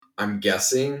I'm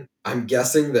guessing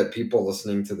that people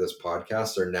listening to this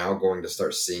podcast are now going to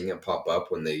start seeing it pop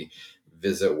up when they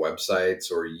visit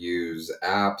websites or use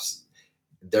apps.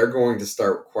 They're going to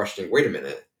start questioning, wait a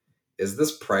minute, is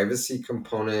this privacy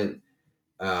component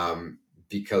um,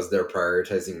 because they're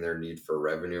prioritizing their need for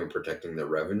revenue and protecting their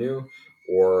revenue,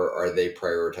 or are they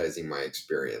prioritizing my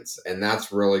experience? And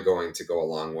that's really going to go a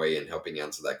long way in helping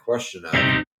answer that question of.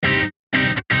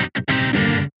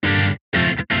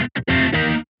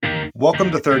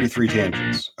 Welcome to 33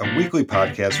 Tangents, a weekly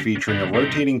podcast featuring a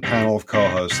rotating panel of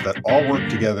co-hosts that all work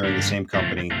together in the same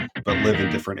company but live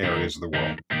in different areas of the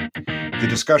world. The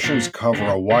discussions cover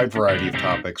a wide variety of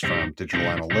topics from digital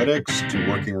analytics to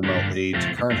working remotely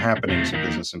to current happenings in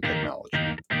business and technology.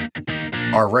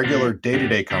 Our regular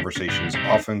day-to-day conversations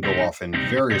often go off in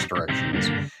various directions,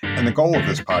 and the goal of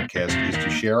this podcast is to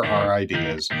share our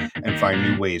ideas and find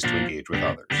new ways to engage with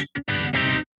others.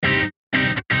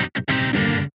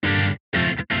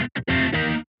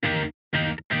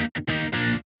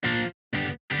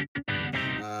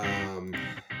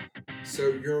 So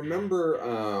you remember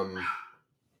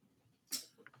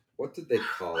what did they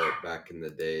call it back in the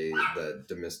day that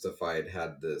Demystified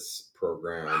had this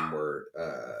program where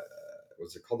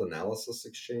was it called Analysis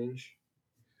Exchange?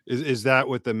 Is that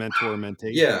with the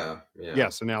mentor-mentee? Yeah.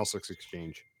 Yes, Analysis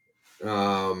Exchange.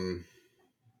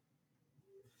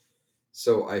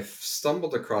 So I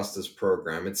stumbled across this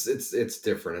program. It's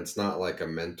different. It's not like a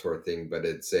mentor thing, but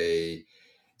it's a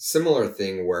similar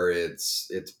thing where it's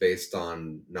based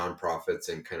on nonprofits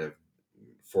and kind of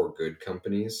for good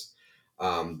companies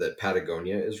that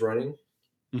Patagonia is running,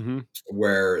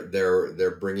 where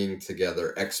they're bringing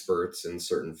together experts in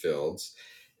certain fields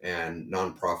and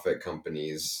nonprofit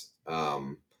companies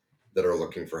that are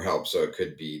looking for help. So it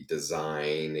could be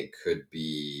design, it could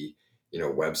be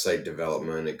website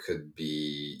development, it could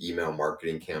be email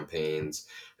marketing campaigns,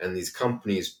 and these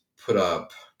companies put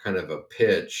up kind of a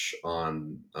pitch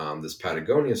on this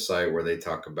Patagonia site where they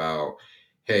talk about,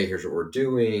 hey, here's what we're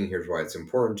doing, here's why it's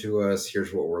important to us,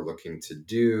 here's what we're looking to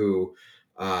do.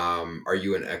 Are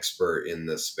you an expert in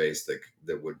this space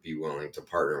that would be willing to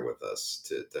partner with us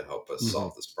to help us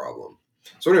solve this problem?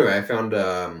 So anyway, I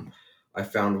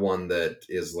found one that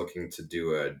is looking to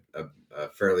do a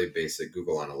fairly basic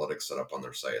Google Analytics setup on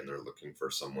their site, and they're looking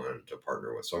for someone to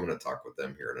partner with. So I'm going to talk with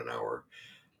them here in an hour.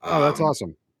 That's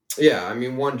awesome. Yeah, I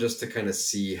mean, one, just to kind of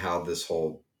see how this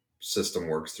whole system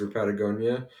works through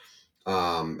Patagonia.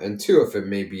 And two, if it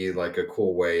may be like a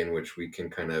cool way in which we can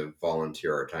kind of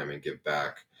volunteer our time and give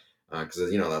back.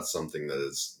 Because, that's something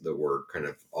that we're kind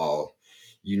of all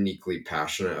uniquely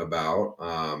passionate about.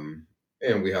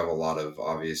 And we have a lot of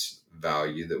obvious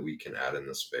value that we can add in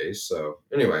the space. So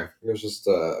anyway, it was just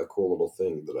a cool little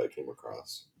thing that I came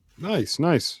across. Nice.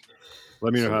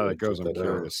 Let me know how that goes. I'm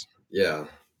curious. Yeah,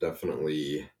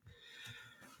 definitely.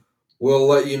 We'll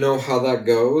let you know how that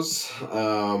goes.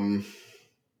 And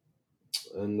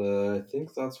I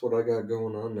think that's what I got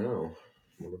going on now.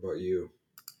 What about you?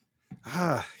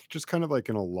 Just kind of like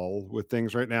in a lull with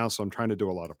things right now. So I'm trying to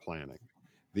do a lot of planning.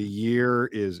 The year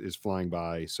is flying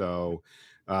by. So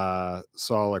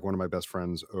saw like one of my best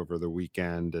friends over the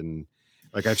weekend, and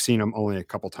like I've seen him only a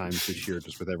couple times this year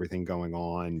just with everything going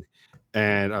on.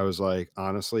 And I was like,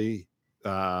 honestly,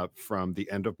 from the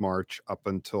end of March up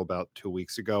until about 2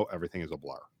 weeks ago, everything is a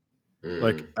blur.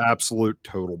 Like absolute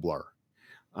total blur.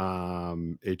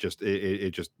 It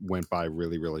just went by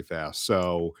really, really fast.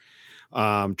 So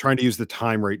trying to use the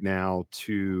time right now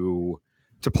to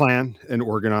plan and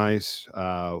organize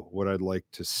what I'd like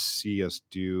to see us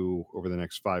do over the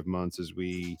next 5 months as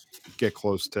we get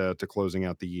close to closing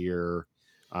out the year.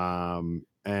 And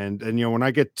when I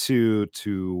get to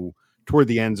toward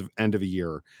the end of a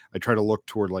year, I try to look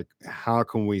toward like how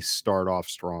can we start off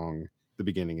strong the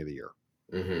beginning of the year.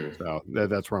 So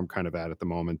that's where I'm kind of at the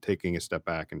moment, taking a step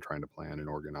back and trying to plan and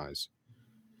organize.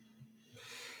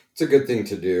 It's a good thing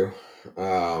to do.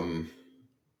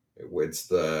 It's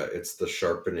the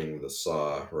sharpening the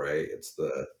saw, right?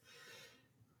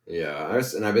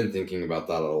 I've been thinking about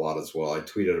that a lot as well. I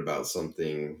tweeted about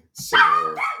something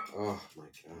similar. Oh my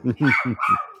god.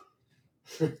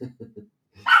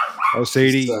 Oh,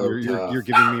 Sadie, so you're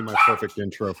giving me my perfect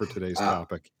intro for today's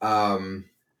topic.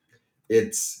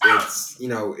 It's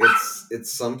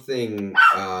something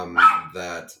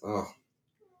that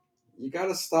you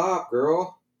gotta stop,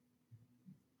 girl.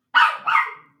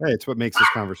 Hey, it's what makes this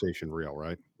conversation real,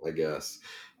 right? I guess.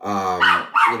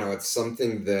 It's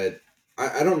something that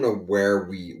I don't know where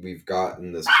we've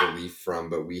gotten this belief from,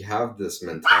 but we have this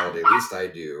mentality, at least I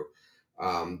do,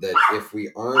 that if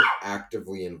we aren't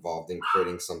actively involved in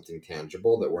creating something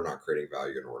tangible, that we're not creating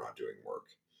value and we're not doing work.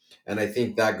 And I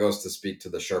think that goes to speak to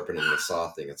the sharpening the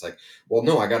saw thing. It's like, well,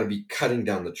 no, I got to be cutting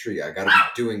down the tree. I got to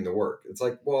be doing the work. It's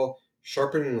like, well,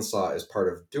 sharpening the saw is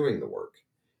part of doing the work.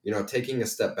 Taking a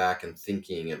step back and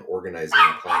thinking and organizing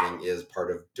and planning is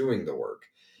part of doing the work.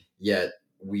 Yet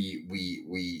we've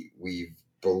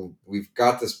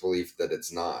got this belief that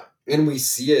it's not, and we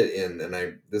see it in, and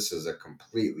I this is a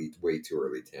completely way too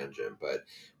early tangent, but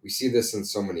we see this in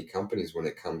so many companies when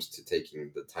it comes to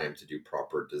taking the time to do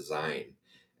proper design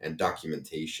and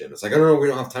documentation. It's like, oh no, we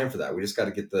don't have time for that. We just got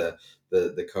to get the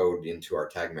code into our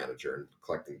tag manager and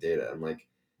collecting data. I'm like,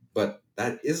 but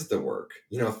that is the work.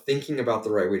 Thinking about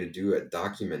the right way to do it,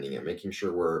 documenting it, making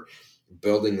sure we're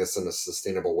building this in a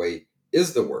sustainable way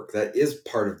is the work. That is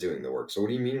part of doing the work. So what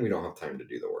do you mean we don't have time to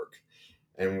do the work?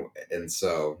 And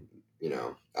so,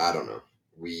 I don't know.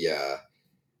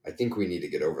 I think we need to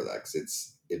get over that, because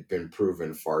it's been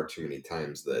proven far too many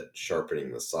times that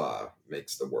sharpening the saw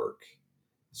makes the work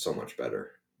so much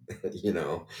better. you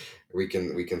know, we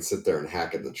can sit there and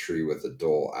hack at the tree with a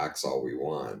dull axe all we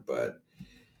want, but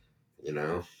you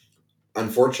know,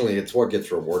 unfortunately, it's what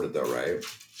gets rewarded, though, right?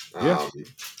 Yeah. Um,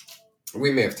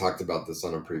 we may have talked about this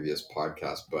on a previous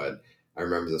podcast, but I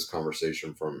remember this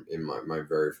conversation from in my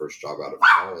very first job out of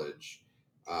college.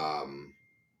 Um,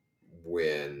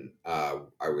 when I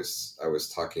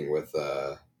was talking with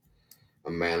a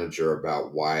manager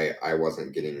about why I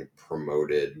wasn't getting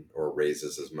promoted or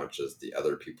raises as much as the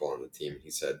other people on the team.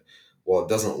 He said, "Well, it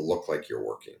doesn't look like you're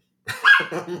working."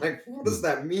 I'm like, "What does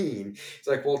that mean?" It's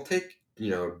like, "Well, take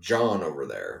John over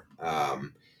there.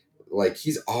 Like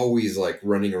he's always like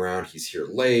running around. He's here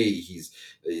late.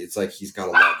 It's like he's got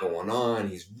a lot going on.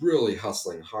 He's really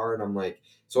hustling hard." I'm like,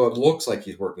 "So it looks like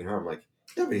he's working hard." I'm like,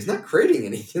 "Yeah, but he's not creating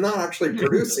anything. He's not actually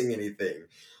producing anything."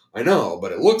 I know,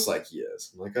 but it looks like he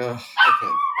is. I'm like, oh,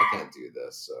 I can't do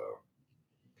this. So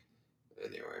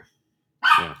anyway,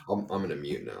 Yeah. I'm gonna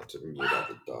mute now to mute out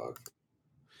the dog.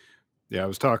 Yeah, I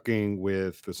was talking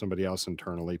with somebody else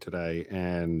internally today,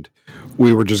 and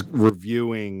we were just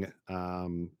reviewing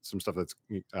some stuff that's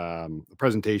a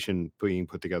presentation being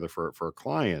put together for a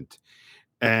client,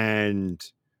 and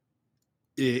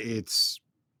it's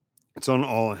on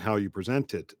all how you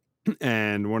present it.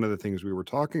 And one of the things we were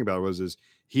talking about was is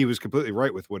he was completely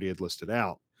right with what he had listed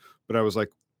out, but I was like,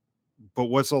 but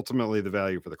what's ultimately the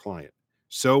value for the client?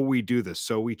 So we do this.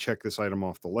 So we check this item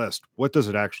off the list. What does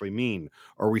it actually mean?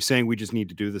 Are we saying we just need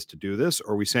to do this to do this?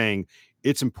 Or are we saying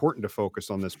it's important to focus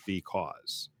on this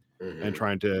because and Hmm.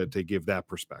 trying to give that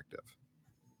perspective?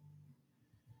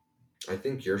 I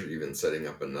think you're even setting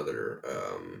up another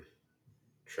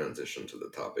transition to the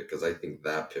topic, because I think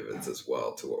that pivots as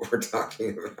well to what we're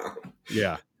talking about.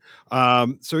 Yeah.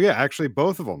 So yeah, actually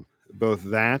both of them, both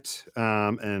that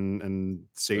and And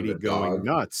Sadie the going dog,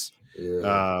 nuts.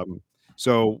 yeah. Um,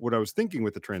 so what I was thinking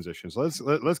with the transitions, let's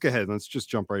go ahead and let's just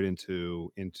jump right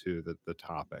into the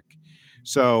topic.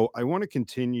 So I want to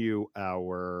continue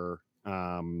our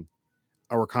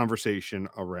conversation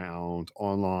around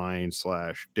online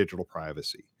slash digital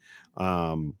privacy.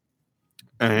 Um,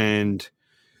 and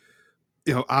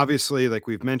obviously, like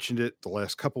we've mentioned it the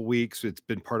last couple weeks, it's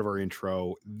been part of our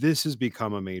intro. This has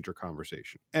become a major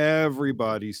conversation.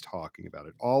 Everybody's talking about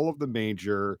it. All of the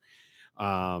major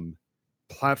um,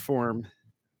 platform,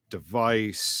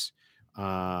 device,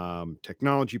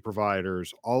 technology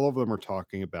providers, all of them are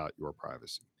talking about your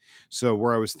privacy. So,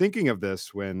 where I was thinking of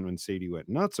this when Sadie went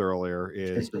nuts earlier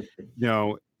is, you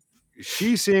know,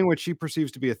 she's seeing what she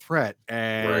perceives to be a threat Right.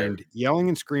 and yelling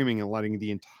and screaming and letting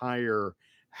the entire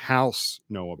house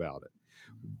know about it.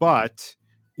 But,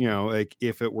 like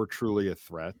if it were truly a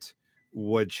threat,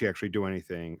 would she actually do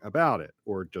anything about it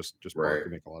or just bark Right.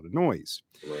 and make a lot of noise?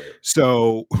 Right.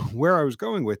 So where I was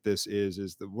going with this is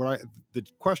the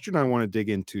question I want to dig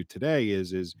into today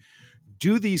is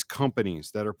do these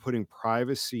companies that are putting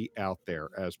privacy out there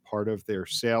as part of their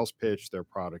sales pitch, their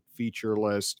product feature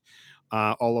list,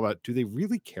 all about, do they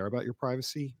really care about your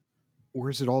privacy, or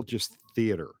is it all just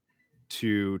theater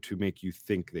to make you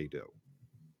think they do?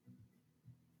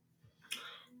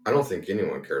 I don't think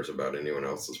anyone cares about anyone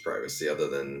else's privacy other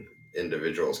than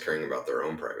individuals caring about their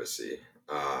own privacy.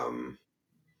 Um,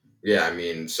 yeah, I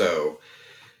mean, so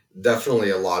definitely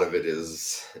a lot of it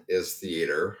is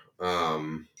theater.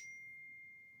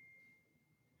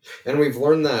 And we've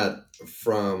learned that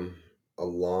from a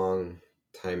long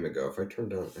time ago. If I turn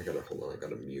down, I gotta hold on. I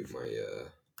gotta mute my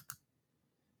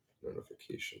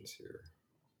notifications here.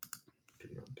 Do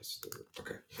not disturb.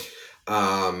 Okay.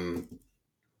 Um,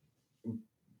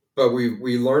 but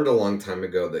we learned a long time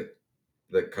ago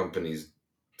that companies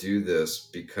do this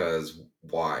because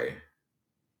why?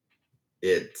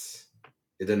 It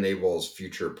it enables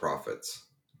future profits.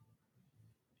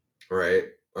 right?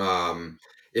 Um,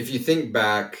 if you think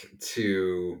back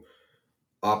to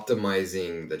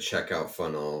optimizing the checkout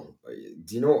funnel,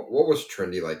 do you know what was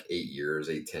trendy like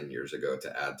 10 years ago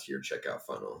to add to your checkout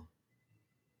funnel?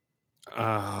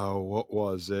 What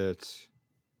was it?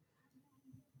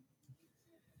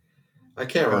 Uh, I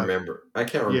can't remember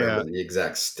yeah. the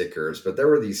exact stickers, but there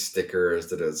were these stickers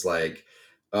that is like,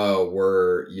 oh,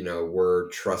 we're, we're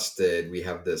trusted. We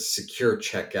have this secure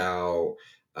checkout.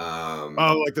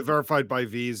 Oh, like the verified by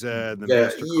Visa and the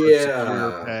Mastercard Secure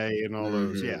Yeah. Pay and all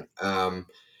those. Yeah. Mhm.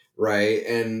 Right.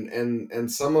 And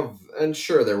some of and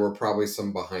sure there were probably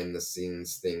some behind the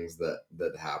scenes things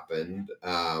that happened.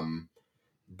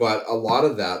 But a lot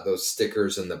of that, those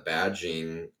stickers and the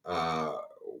badging,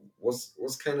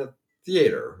 was kind of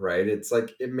theater, right? It's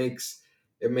like it makes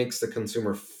the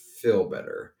consumer feel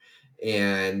better,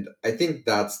 and I think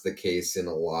that's the case in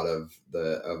a lot of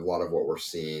what we're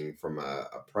seeing from a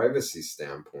privacy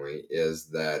standpoint is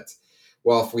that,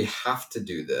 well, if we have to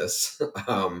do this,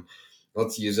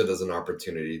 let's use it as an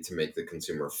opportunity to make the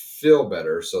consumer feel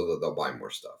better, so that they'll buy more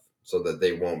stuff, so that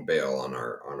they won't bail on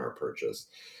our purchase.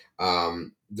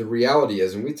 The reality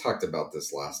is, and we talked about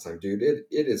this last time, dude, it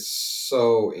is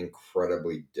so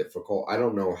incredibly difficult. I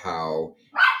don't know how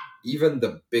even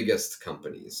the biggest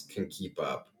companies can keep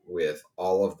up with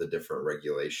all of the different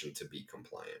regulation to be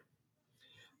compliant.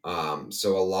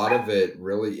 So a lot of it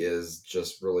really is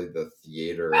just really the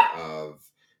theater of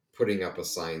putting up a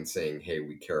sign saying, hey,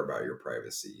 we care about your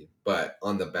privacy. But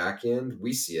on the back end,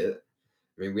 we see it.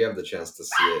 I mean, we have the chance to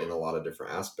see it in a lot of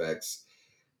different aspects.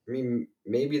 I mean,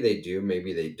 maybe they do,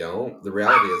 maybe they don't. The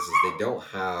reality is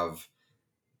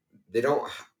they don't,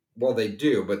 well, they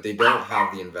do, but they don't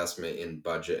have the investment in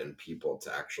budget and people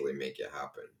to actually make it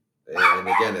happen. And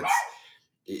again,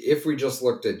 if we just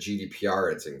looked at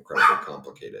GDPR, it's incredibly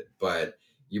complicated. But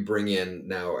you bring in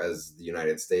now, as the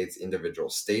United States, individual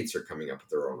states are coming up with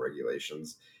their own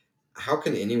regulations. How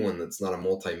can anyone that's not a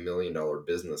multi-million dollar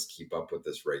business keep up with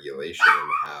this regulation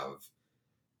and have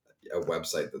a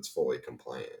website that's fully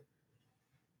compliant?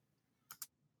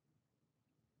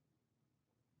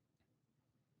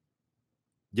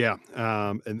 Yeah.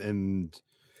 And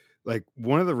like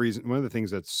one of the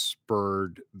things that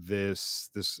spurred this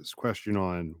question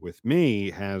on with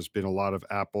me has been a lot of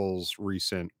Apple's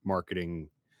recent marketing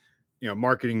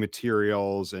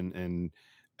materials and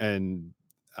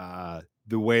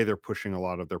the way they're pushing a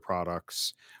lot of their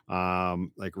products.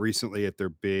 Like recently at their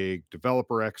big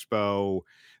developer expo,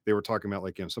 they were talking about,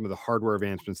 like, some of the hardware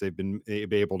advancements they've been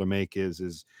able to make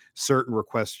is certain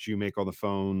requests you make on the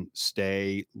phone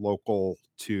stay local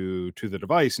to the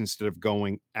device instead of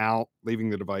going out,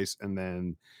 leaving the device, and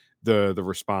then the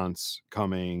response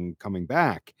coming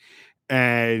back.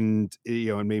 And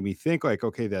it made me think, like,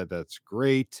 okay, that's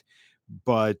great,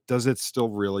 but does it still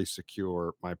really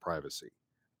secure my privacy?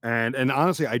 And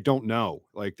honestly, I don't know.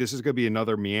 Like, this is gonna be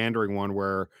another meandering one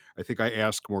where I think I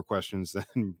ask more questions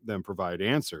than provide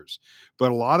answers. But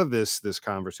a lot of this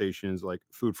conversation is like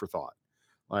food for thought.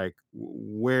 Like,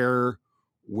 where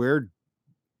where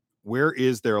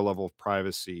is there a level of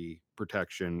privacy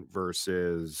protection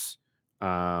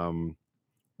um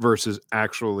versus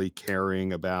actually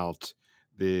caring about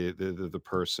the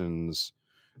person's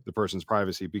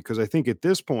privacy? Because I think at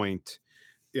this point,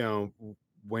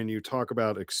 when you talk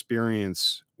about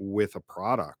experience with a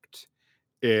product,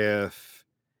 if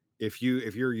if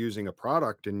you're using a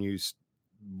product and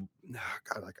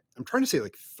God, like, I'm trying to say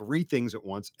like three things at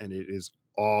once and it is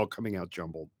all coming out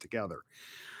jumbled together.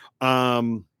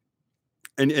 Um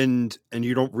and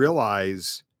you don't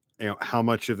realize, how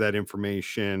much of that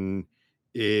information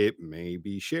it may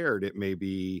be shared, it may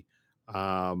be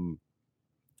um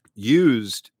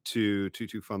used to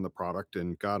fund the product.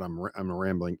 And God, I'm a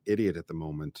rambling idiot at the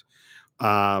moment.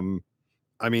 um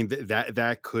I mean,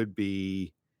 that could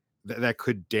be that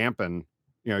could dampen,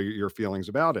 your feelings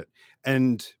about it.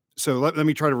 And so let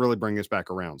me try to really bring this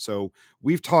back around. So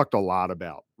we've talked a lot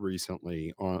about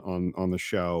recently on the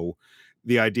show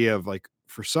the idea of, like,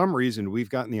 for some reason we've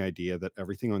gotten the idea that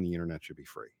everything on the internet should be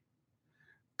free.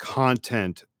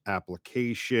 Content,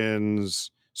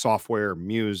 applications, software,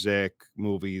 music,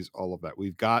 movies, all of that.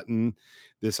 We've gotten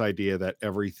this idea that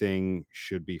everything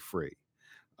should be free.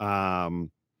 Um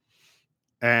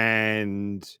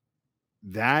and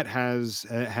that has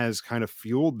kind of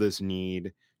fueled this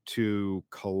need to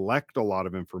collect a lot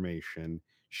of information,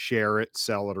 share it,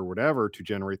 sell it, or whatever to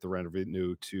generate the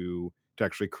revenue to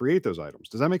actually create those items.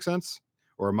 Does that make sense?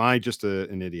 Or am I just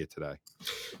an idiot today?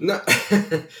 No,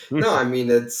 no. I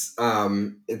mean, it's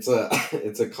a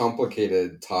it's a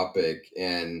complicated topic,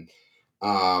 and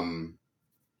um,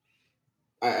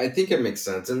 I think it makes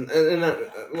sense,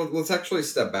 let's actually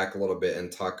step back a little bit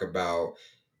and talk about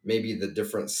maybe the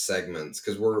different segments,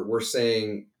 because we're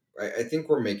saying I think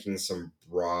we're making some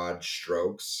broad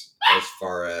strokes as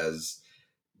far as,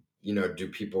 do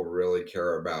people really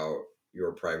care about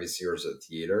your privacy, or is it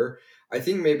theater? I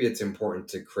think maybe it's important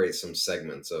to create some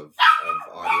segments of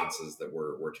audiences that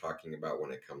we're talking about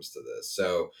when it comes to this.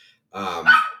 So, um,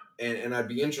 and I'd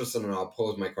be interested, and I'll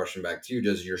pose my question back to you.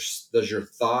 Does your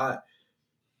thought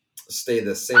stay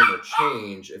the same or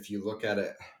change if you look at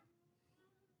it?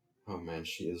 Oh man,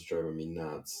 she is driving me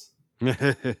nuts.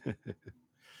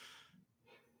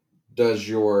 Does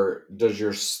your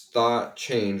thought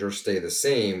change or stay the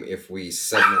same if we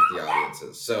segment the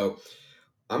audiences? So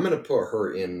I'm gonna put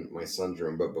her in my son's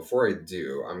room, but before I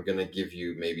do, I'm gonna give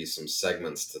you maybe some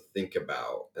segments to think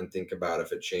about, and think about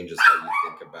if it changes how you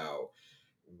think about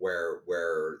where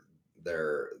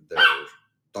their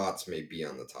thoughts may be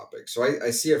on the topic. So I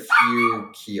see a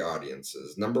few key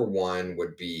audiences. Number one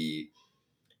would be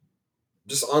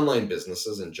just online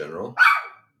businesses in general.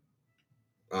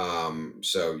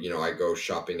 So I go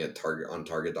shopping at Target on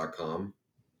Target.com.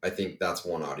 I think that's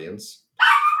one audience.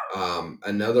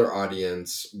 Another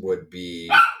audience would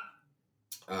be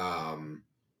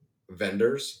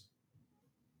vendors.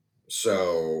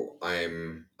 So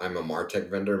I'm a Martech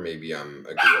vendor. Maybe I'm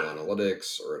a Google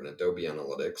Analytics or an Adobe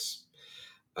Analytics.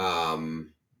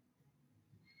 Um,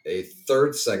 a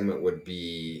third segment would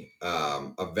be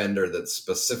a vendor that's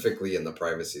specifically in the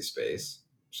privacy space.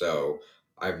 So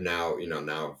now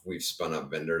we've spun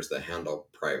up vendors that handle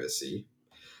privacy.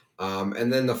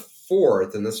 And then the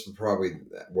fourth, and this is probably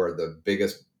where the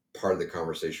biggest part of the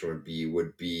conversation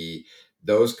would be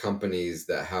those companies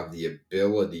that have the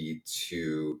ability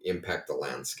to impact the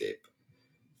landscape,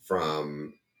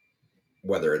 from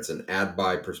whether it's an ad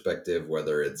buy perspective,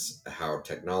 whether it's how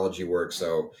technology works.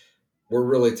 So we're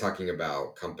really talking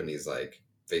about companies like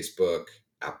Facebook,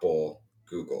 Apple,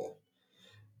 Google.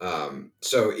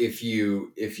 So if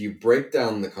you break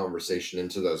down the conversation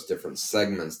into those different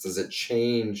segments, does it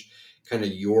change kind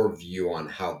of your view on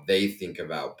how they think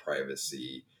about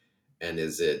privacy? And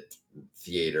is it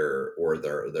theater, or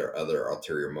there other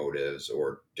ulterior motives,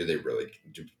 or do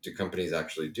companies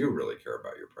actually do really care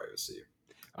about your privacy?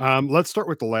 Let's start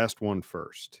with the last one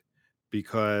first,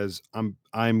 because I'm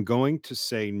going to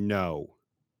say no.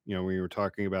 When you were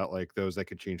talking about like those that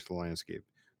could change the landscape,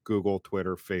 Google,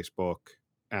 Twitter, Facebook,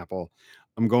 Apple,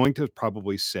 I'm going to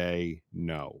probably say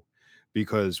no,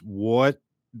 because what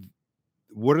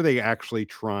are they actually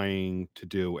trying to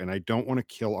do? And I don't want to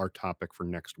kill our topic for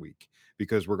next week,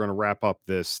 because we're going to wrap up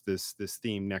this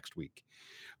theme next week.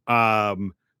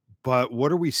 Um, but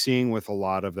what are we seeing with a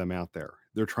lot of them out there?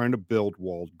 They're trying to build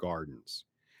walled gardens.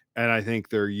 And I think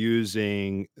they're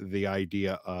using the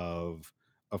idea of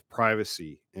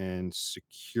privacy and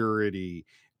security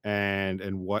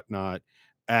and whatnot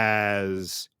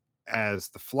as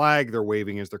the flag they're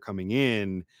waving as they're coming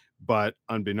in, but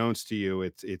unbeknownst to you,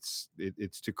 it's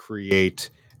to create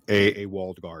a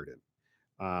walled garden.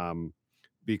 Um,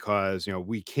 because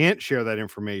we can't share that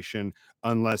information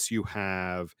unless you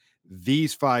have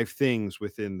these five things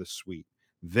within the suite.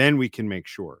 Then we can make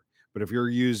sure. But if you're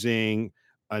using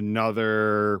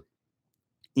another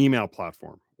email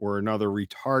platform or another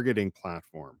retargeting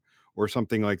platform or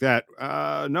something like that,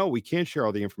 no, we can't share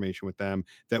all the information with them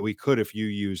that we could if you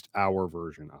used our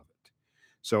version of it.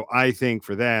 So I think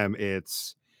for them,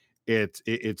 it's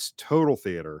total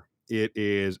theater. It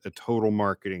is a total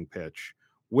marketing pitch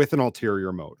with an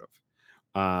ulterior motive.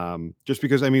 Just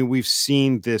because, I mean, we've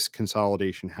seen this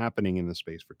consolidation happening in the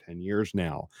space for 10 years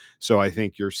now. So I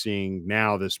think you're seeing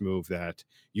now this move that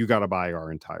you got to buy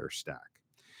our entire stack.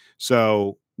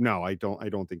 So no, I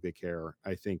don't think they care.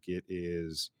 I think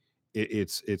it's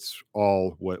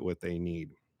all what they need.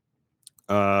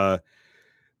 Uh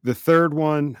the third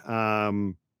one, I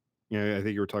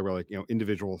think you were talking about, like,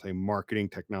 individual, say, marketing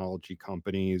technology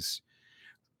companies.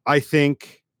 I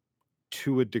think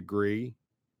to a degree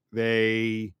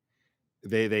they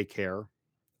they care.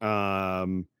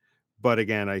 Um, but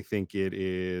again, I think it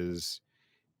is,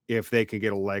 if they can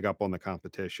get a leg up on the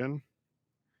competition,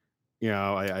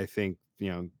 I think,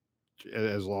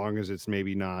 as long as it's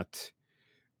maybe not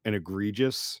an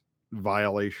egregious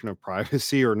violation of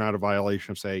privacy, or not a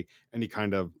violation of, say, any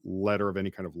kind of letter of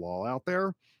any kind of law out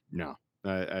there. No,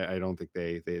 I don't think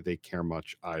they care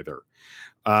much either.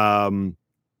 Um,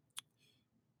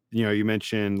 you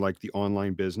mentioned like the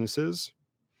online businesses.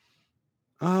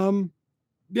 Um,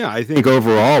 yeah, I think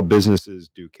overall businesses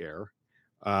do care.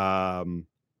 Um,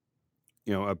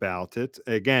 about it.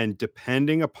 Again,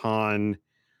 depending upon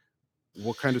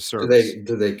What kind of Do service?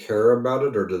 they care about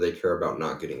it, or do they care about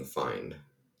not getting fined?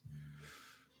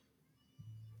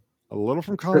 A little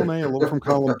from column A, a little from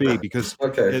column B, because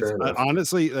Okay, it's fair enough.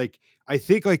 honestly, like, I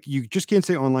think, like, you just can't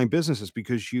say online businesses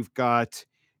because you've got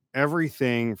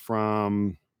everything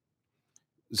from,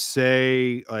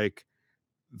 say, like,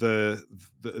 the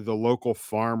the local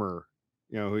farmer,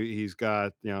 he's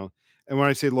got, and when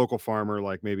I say local farmer,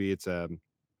 like, maybe it's,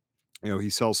 he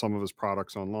sells some of his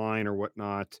products online or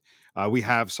whatnot. We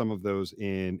have some of those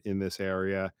in this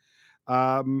area.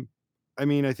 Um, I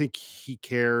mean, I think he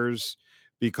cares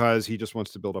because he just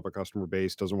wants to build up a customer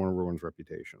base, doesn't want to ruin his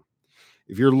reputation.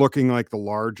 If you're looking like the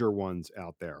larger ones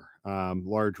out there,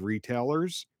 large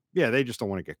retailers, yeah, they just don't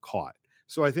want to get caught.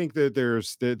 So I think that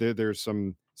there's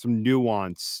some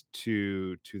nuance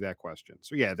to that question.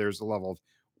 So yeah, there's a level of,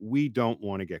 we don't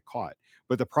want to get caught.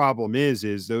 But the problem is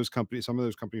those companies, some of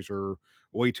those companies are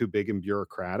way too big and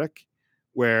bureaucratic,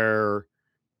 where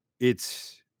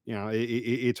it's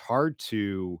hard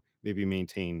to maybe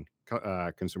maintain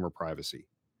consumer privacy.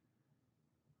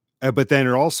 But then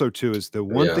it also too is the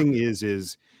one Yeah, thing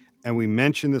is, and we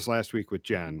mentioned this last week with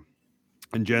Jen,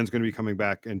 and Jen's going to be coming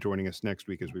back and joining us next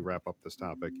week as we wrap up this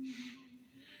topic.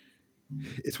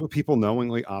 It's what people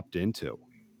knowingly opt into.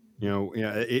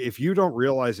 Yeah, if you don't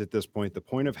realize at this point, the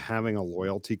point of having a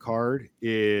loyalty card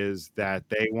is that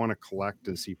they want to collect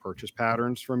and see purchase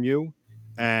patterns from you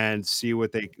and see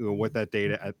what that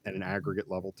data at an aggregate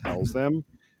level tells them,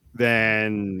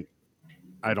 then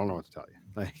I don't know what to tell you.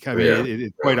 Like, I mean, yeah,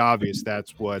 it's quite yeah, obvious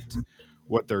that's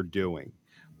what they're doing.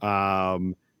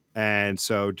 Um, and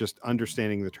so just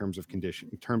understanding the terms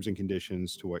and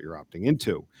conditions to what you're opting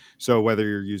into. So whether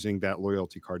you're using that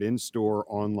loyalty card in store,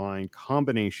 online,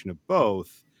 combination of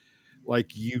both,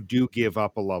 like, you do give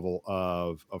up a level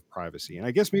of privacy. And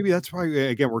I guess maybe that's why,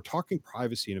 again, we're talking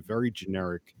privacy in a very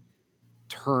generic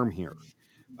term here.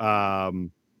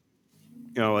 Um,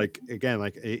 like, again,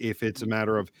 like, if it's a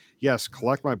matter of, yes,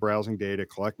 collect my browsing data,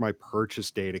 collect my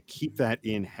purchase data, keep that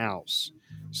in house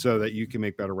so that you can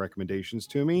make better recommendations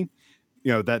to me,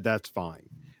 that's fine.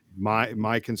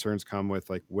 My concerns come with,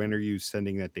 like, when are you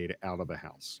sending that data out of the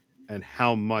house and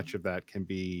how much of that can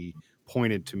be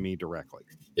pointed to me directly.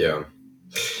 yeah.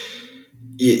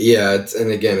 Yeah,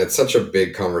 and again, it's such a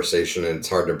big conversation, and it's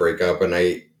hard to break up. And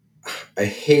I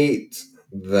hate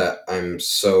that I'm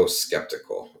so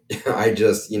skeptical. I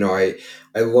just,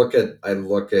 I look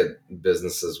at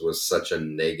businesses with such a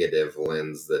negative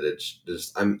lens that it's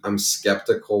just, I'm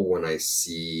skeptical when I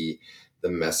see the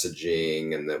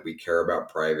messaging and that we care about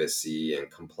privacy and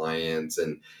compliance.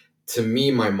 And to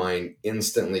me, my mind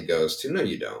instantly goes to, no,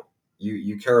 you don't.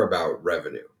 You care about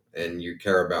revenue, and you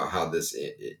care about how this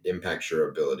impacts your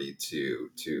ability to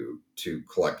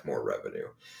collect more revenue.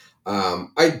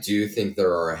 I do think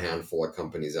there are a handful of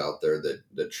companies out there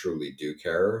that truly do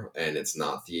care, and it's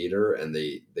not theater, and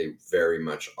they very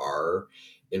much are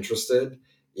interested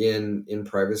in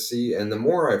privacy. And the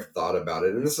more I've thought about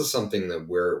it, and this is something that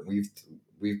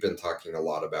we've been talking a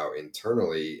lot about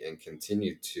internally and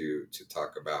continue to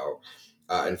talk about.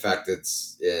 In fact,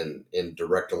 it's in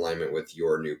direct alignment with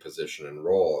your new position and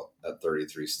role at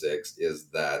 33 Sticks, is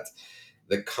that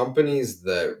the companies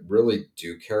that really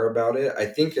do care about it, I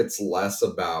think it's less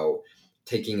about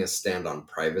taking a stand on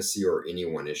privacy or any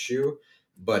one issue,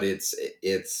 but it's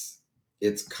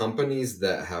companies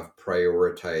that have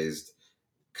prioritized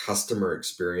customer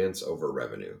experience over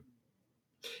revenue.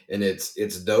 And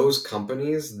it's those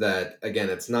companies that, again,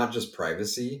 it's not just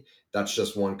privacy, that's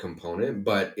just one component,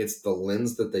 but it's the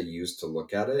lens that they use to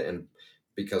look at it. And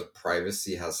because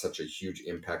privacy has such a huge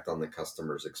impact on the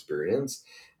customer's experience,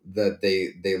 that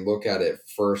they look at it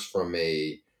first from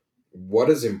a, what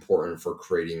is important for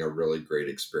creating a really great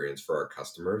experience for our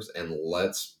customers, and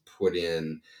let's put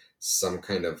in some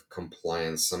kind of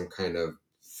compliance, some kind of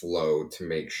flow to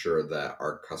make sure that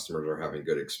our customers are having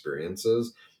good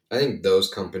experiences. I think those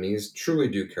companies truly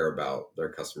do care about their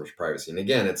customers' privacy. And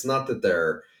again, it's not that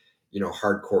they're,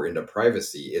 hardcore into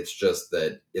privacy. It's just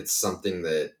that it's something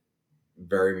that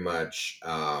very much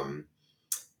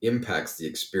impacts the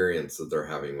experience that they're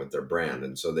having with their brand,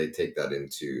 and so they take that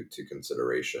into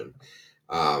consideration.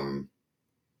 Um,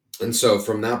 and so,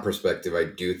 from that perspective, I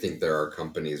do think there are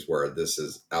companies where this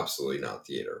is absolutely not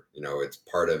theater. It's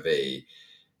part of a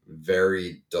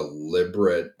very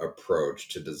deliberate approach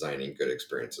to designing good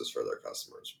experiences for their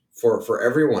customers. For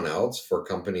everyone else, for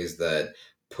companies that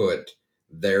put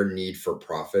their need for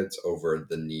profits over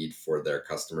the need for their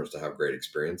customers to have great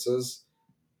experiences,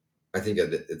 I think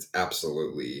it's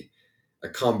absolutely a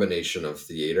combination of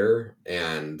theater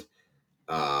and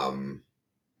um,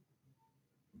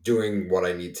 doing what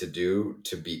I need to do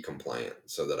to be compliant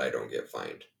so that I don't get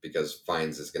fined, because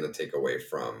fines is going to take away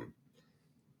from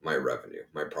my revenue,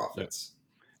 my Yeah. profits.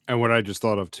 And what I just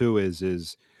thought of too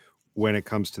is when it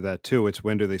comes to that too, it's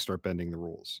when do they start bending the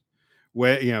rules?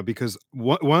 Where, because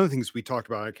one of the things we talked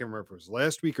about, I can't remember if it was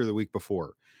last week or the week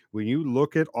before, when you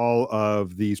look at all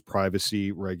of these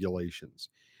privacy regulations,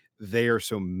 they are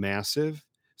so massive,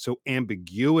 so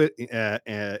ambiguous at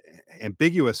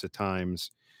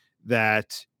times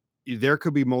that there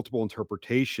could be multiple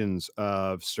interpretations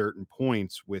of certain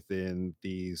points within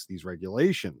these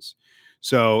regulations.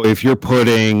 So if you're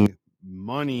putting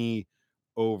money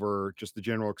over just the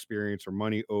general experience or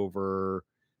money over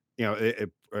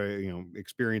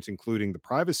experience including the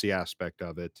privacy aspect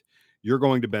of it, you're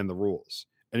going to bend the rules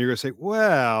and you're going to say,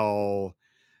 well,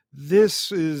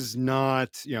 this is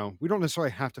not, we don't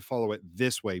necessarily have to follow it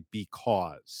this way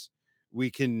because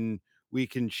we can we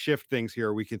can shift things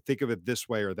here, we can think of it this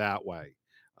way or that way,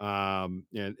 and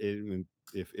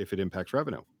if it impacts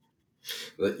revenue.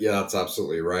 Yeah, that's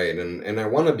absolutely right. And I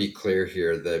want to be clear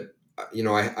here that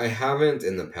I haven't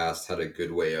in the past had a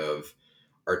good way of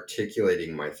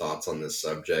articulating my thoughts on this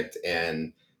subject.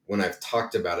 And when I've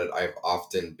talked about it, I've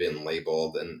often been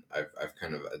labeled, and I've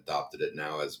kind of adopted it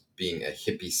now, as being a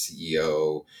hippie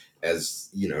CEO,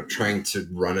 as trying to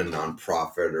run a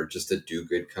nonprofit or just a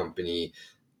do-good company.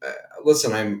 Uh,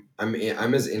 Listen,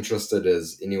 I'm as interested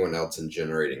as anyone else in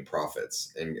generating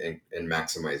profits and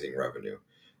maximizing revenue.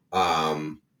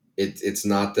 It's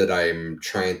not that I'm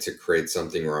trying to create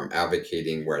something or I'm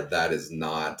advocating where that is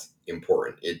not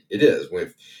important. It is.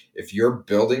 If you're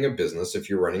building a business, if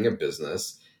you're running a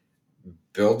business,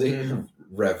 building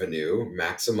revenue,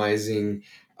 maximizing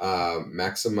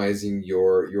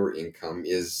your income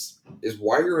is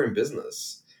why you're in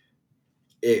business.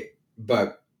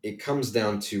 But it comes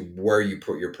down to where you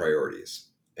put your priorities.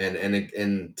 And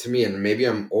to me, and maybe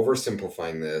I'm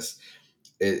oversimplifying this,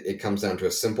 it comes down to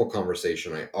a simple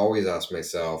conversation I always ask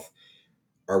myself: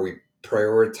 are we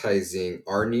prioritizing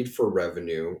our need for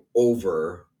revenue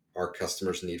over our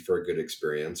customers' need for a good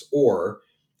experience? Or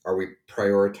are we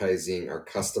prioritizing our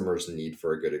customers' need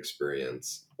for a good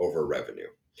experience over revenue?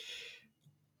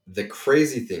 The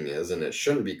crazy thing is, and it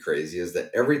shouldn't be crazy, is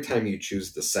that every time you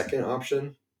choose the second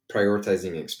option,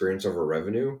 prioritizing experience over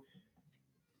revenue,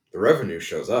 the revenue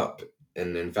shows up.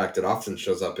 And in fact, it often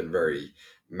shows up in very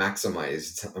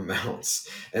maximized amounts.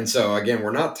 And so, again,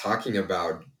 we're not talking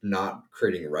about not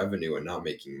creating revenue and not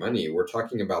making money. We're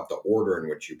talking about the order in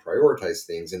which you prioritize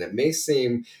things. And it may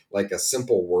seem like a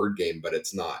simple word game, but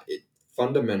it's not. It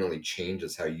fundamentally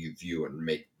changes how you view and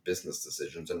make business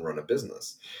decisions and run a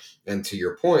business. And to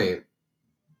your point,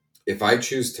 if I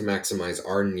choose to maximize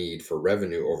our need for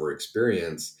revenue over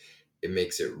experience, it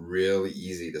makes it really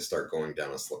easy to start going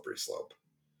down a slippery slope,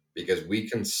 because we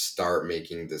can start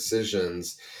making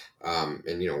decisions. And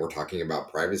we're talking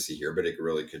about privacy here, but it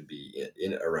really could be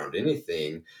in around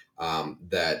anything,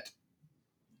 that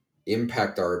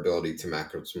impact our ability to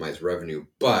maximize revenue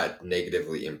but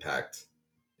negatively impact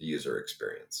the user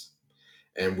experience.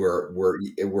 And we're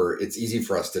it's easy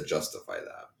for us to justify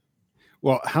that.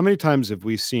 Well, how many times have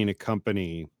we seen a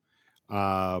company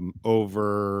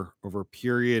over a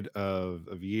period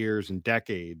of years and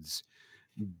decades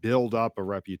build up a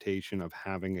reputation of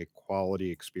having a quality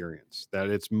experience, that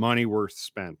it's money worth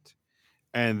spent,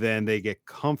 and then they get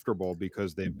comfortable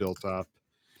because they've built up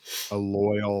a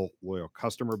loyal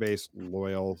customer base,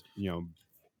 loyal,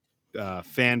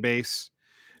 fan base,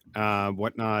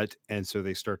 whatnot, and so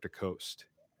they start to coast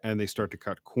and they start to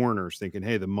cut corners, thinking,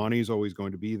 "Hey, the money's always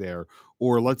going to be there,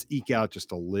 or let's eke out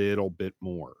just a little bit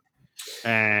more."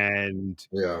 And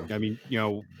Yeah. I mean,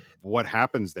 what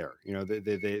happens there?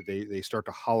 They start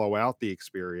to hollow out the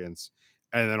experience,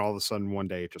 and then all of a sudden one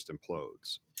day it just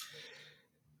implodes.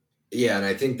 Yeah, and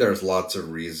I think there's lots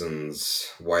of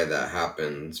reasons why that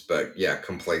happens, but yeah,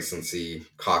 complacency,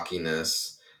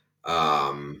 cockiness,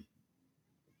 um,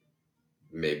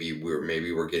 maybe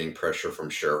we're getting pressure from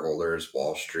shareholders,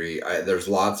 Wall Street. There's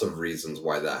lots of reasons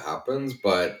why that happens,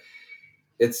 but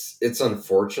it's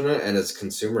unfortunate, and as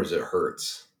consumers, it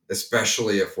hurts,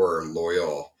 especially if we're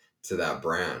loyal to that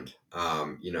brand.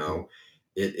 Mhm.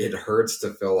 It hurts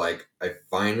to feel like I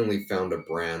finally found a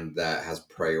brand that has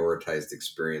prioritized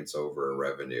experience over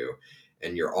revenue,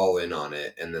 and you're all in on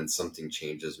it, and then something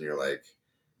changes, and you're like,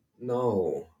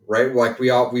 no, right? Like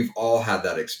we've all had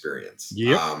that experience.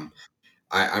 Yep.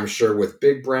 I'm sure with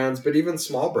big brands, but even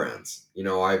small brands,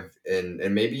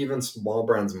 and maybe even small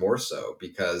brands more so,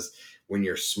 because when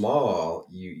you're small,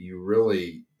 you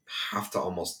really have to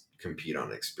almost compete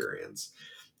on experience.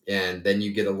 And then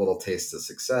you get a little taste of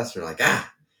success, and you're like,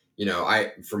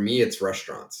 For me, it's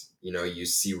restaurants. You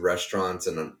see restaurants,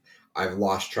 and I've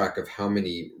lost track of how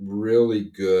many really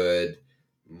good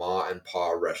ma and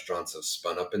pa restaurants have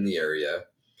spun up in the area,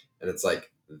 and it's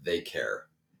like they care.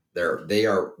 They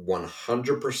are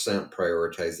 100%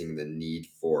 prioritizing the need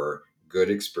for good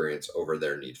experience over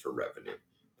their need for revenue.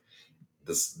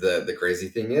 The crazy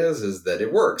thing is that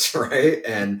it works, right?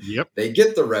 And Yep. they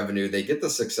get the revenue, they get the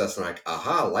success, and like,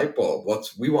 aha, light bulb.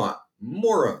 We want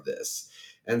more of this.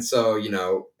 And so,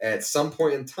 at some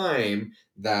point in time,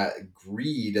 that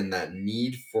greed and that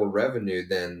need for revenue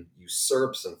then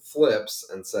usurps and flips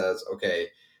and says, okay,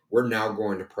 we're now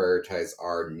going to prioritize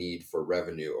our need for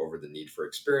revenue over the need for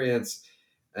experience.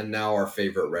 And now our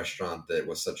favorite restaurant that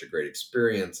was such a great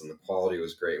experience and the quality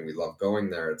was great and we love going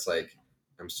there, it's like,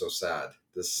 I'm so sad.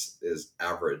 This is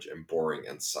average and boring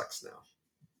and sucks now.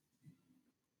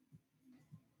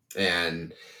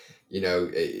 And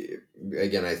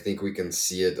again, I think we can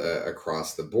see it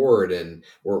across the board, and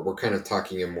we're kind of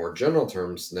talking in more general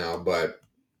terms now, but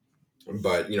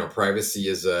privacy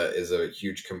is a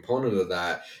huge component of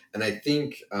that. And I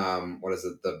think what is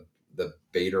it, the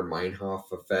Bader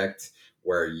Meinhof effect,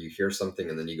 where you hear something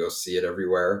and then you go see it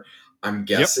everywhere. i'm Yep.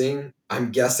 guessing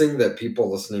i'm guessing that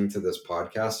people listening to this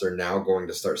podcast are now going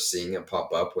to start seeing it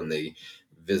pop up when they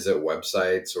visit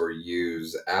websites or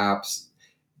use apps.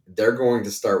 They're going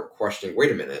to start questioning,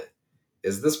 wait a minute,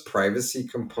 is this privacy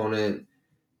component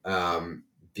um,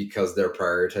 because they're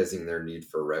prioritizing their need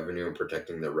for revenue and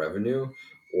protecting their revenue,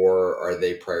 or are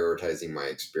they prioritizing my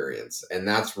experience? And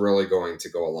that's really going to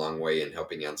go a long way in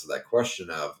helping answer that question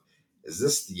of, is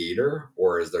this theater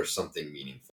or is there something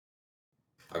meaningful?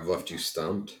 I've left you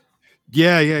stumped.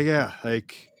 Yeah, yeah, yeah.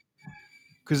 Like,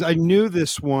 because I knew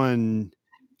this one.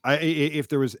 If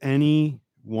there was any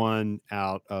one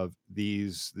out of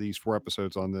these 4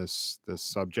 episodes on this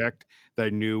subject that I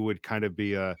knew would kind of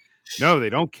be a, "No, they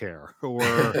don't care,"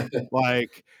 or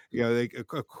like, like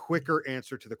a quicker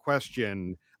answer to the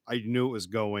question, I knew it was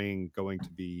going to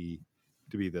be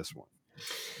this one.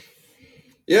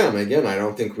 Yeah, and again, I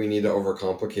don't think we need to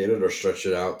overcomplicate it or stretch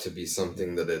it out to be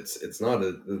something that it's not.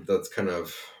 That's kind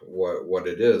of what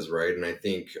it is, right? And I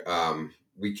think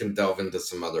we can delve into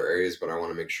some other areas, but I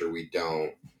want to make sure we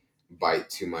don't bite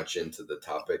too much into the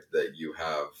topic that you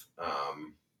have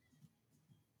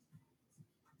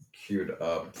queued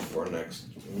up for next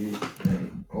week.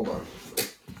 And hold on.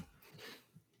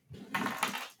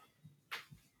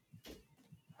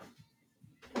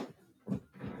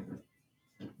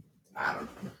 I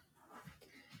don't know.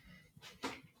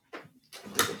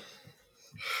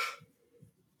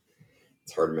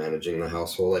 It's hard managing the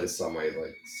household. I just saw my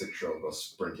 6-year-old go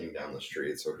sprinting down the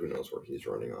street, so who knows where he's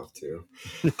running off to.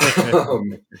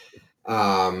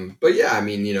 But yeah, I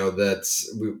mean,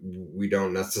 that's we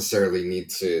don't necessarily need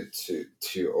to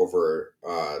over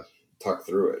talk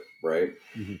through it, right?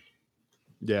 Mhm.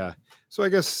 Yeah. So I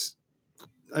guess,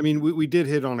 I mean, we did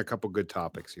hit on a couple good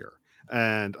topics here.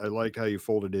 And I like how you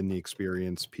folded in the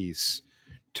experience piece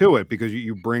to it, because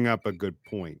you bring up a good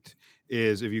point.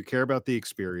 Is if you care about the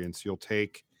experience, you'll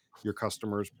take your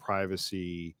customer's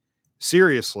privacy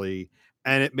seriously.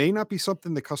 And it may not be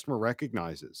something the customer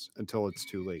recognizes until it's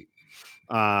too late.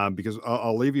 Because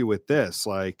I'll leave you with this,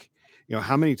 like,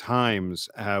 how many times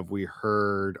have we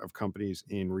heard of companies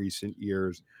in recent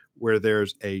years where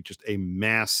there's just a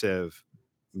massive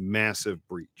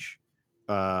breach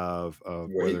of Way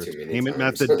whether too it's many payment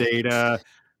times. method data,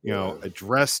 Yeah.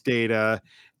 address data,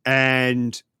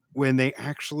 and when they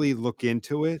actually look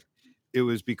into it, it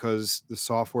was because the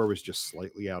software was just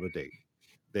slightly out of date.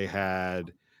 They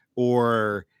had,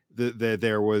 or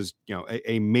there was,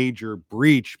 a major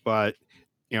breach, but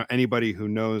anybody who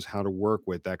knows how to work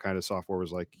with that kind of software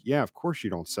was like, yeah, of course you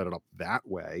don't set it up that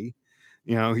way.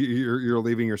 You're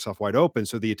leaving yourself wide open,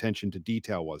 so the attention to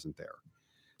detail wasn't there.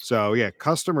 So yeah,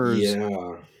 customers.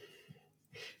 Yeah.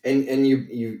 And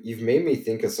you've made me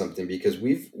think of something, because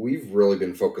we've really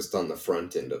been focused on the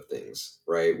front end of things,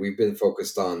 right? We've been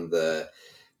focused on the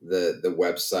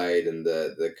website and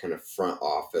the kind of front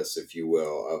office, if you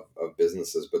will, of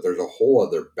businesses, but there's a whole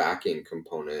other back end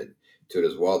component to it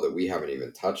as well that we haven't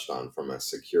even touched on from a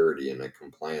security and a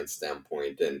compliance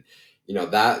standpoint. And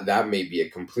that may be a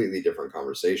completely different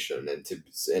conversation. And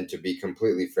to be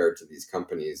completely fair to these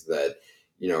companies, that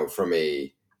from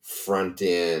a front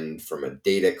end, from a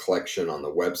data collection on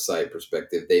the website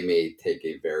perspective, they may take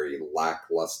a very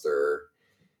lackluster,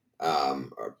 I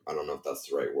don't know if that's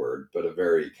the right word, but a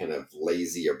very kind of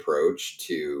lazy approach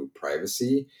to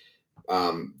privacy.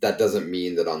 That doesn't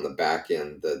mean that on the back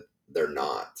end that they're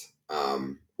not,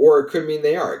 or it could mean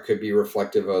they are. It could be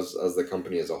reflective as the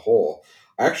company as a whole.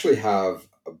 I actually have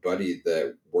a buddy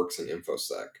that works in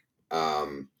InfoSec.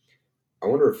 I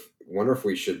wonder if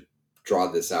we should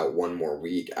draw this out one more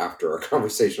week after our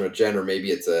conversation with Jen, or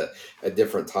maybe it's a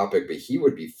different topic, but he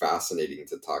would be fascinating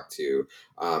to talk to,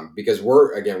 because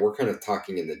we're kind of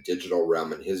talking in the digital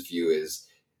realm, and his view is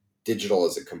digital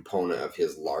as a component of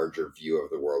his larger view of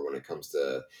the world when it comes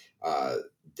to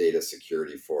data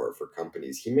security for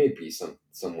companies. He may be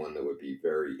someone that would be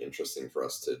very interesting for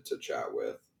us to chat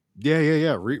with.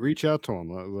 Yeah. Reach out to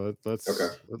him.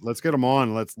 Okay. Let's get him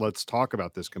on. Let's talk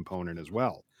about this component as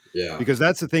well, Yeah. because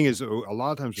that's the thing is a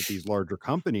lot of times with these larger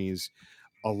companies,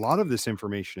 a lot of this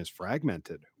information is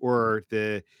fragmented, or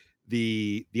the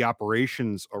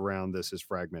operations around this is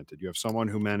fragmented. You have someone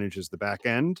who manages the back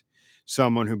end,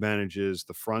 someone who manages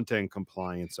the front end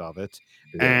compliance of it,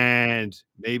 Yeah. and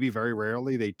maybe very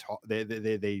rarely they talk.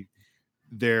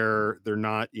 They're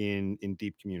not in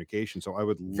deep communication. So I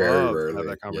would Very love to have rarely. that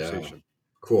Yeah. conversation.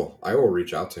 Cool. I will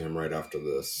reach out to him right after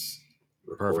this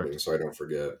recording Perfect. so I don't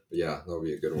forget. Yeah, that'll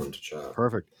be a good one to chat.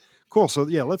 Perfect. Cool. So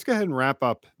yeah, let's go ahead and wrap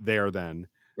up there then.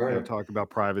 All right. Talk about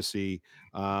privacy.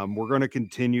 We're going to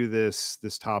continue this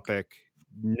topic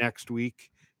next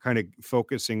week, kind of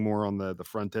focusing more on the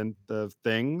front end of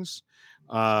things.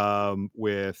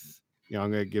 With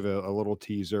I'm going to give a little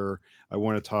teaser. I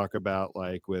want to talk about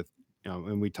like with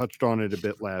and we touched on it a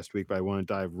bit last week, but I want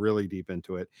to dive really deep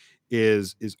into it.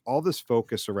 Is all this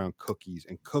focus around cookies,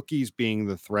 and cookies being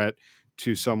the threat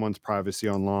to someone's privacy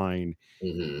online?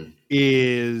 Mm-hmm.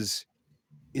 Is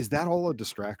that all a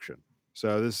distraction?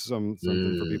 So this is something for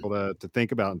Mm, people to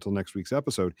think about until next week's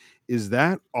episode. Is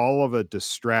that all of a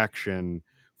distraction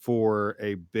for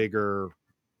a bigger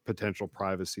potential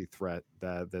privacy threat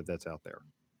that's out there?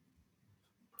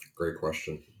 great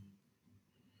question.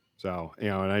 So,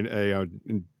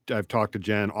 and I've talked to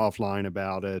Jen offline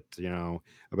about it,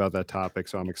 about that topic.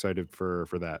 So I'm excited for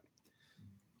that.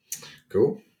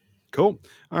 Cool. Cool.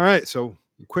 All right. So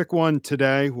quick one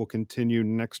today. We'll continue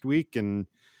next week, and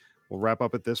we'll wrap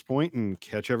up at this point and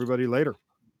catch everybody later.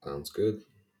 Sounds good. All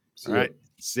See ya. right.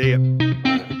 See ya.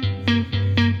 Bye.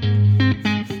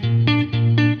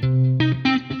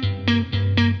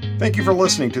 Thank you for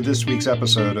listening to this week's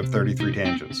episode of 33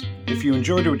 Tangents. If you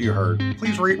enjoyed what you heard,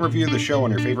 please rate and review the show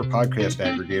on your favorite podcast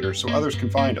aggregator so others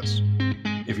can find us.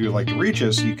 If you would like to reach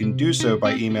us, you can do so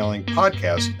by emailing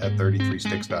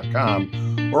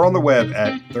podcast@33sticks.com or on the web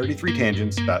at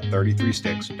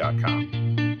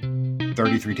 33tangents.33sticks.com.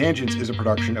 33 Tangents is a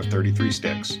production of 33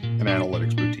 Sticks, an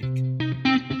analytics boutique.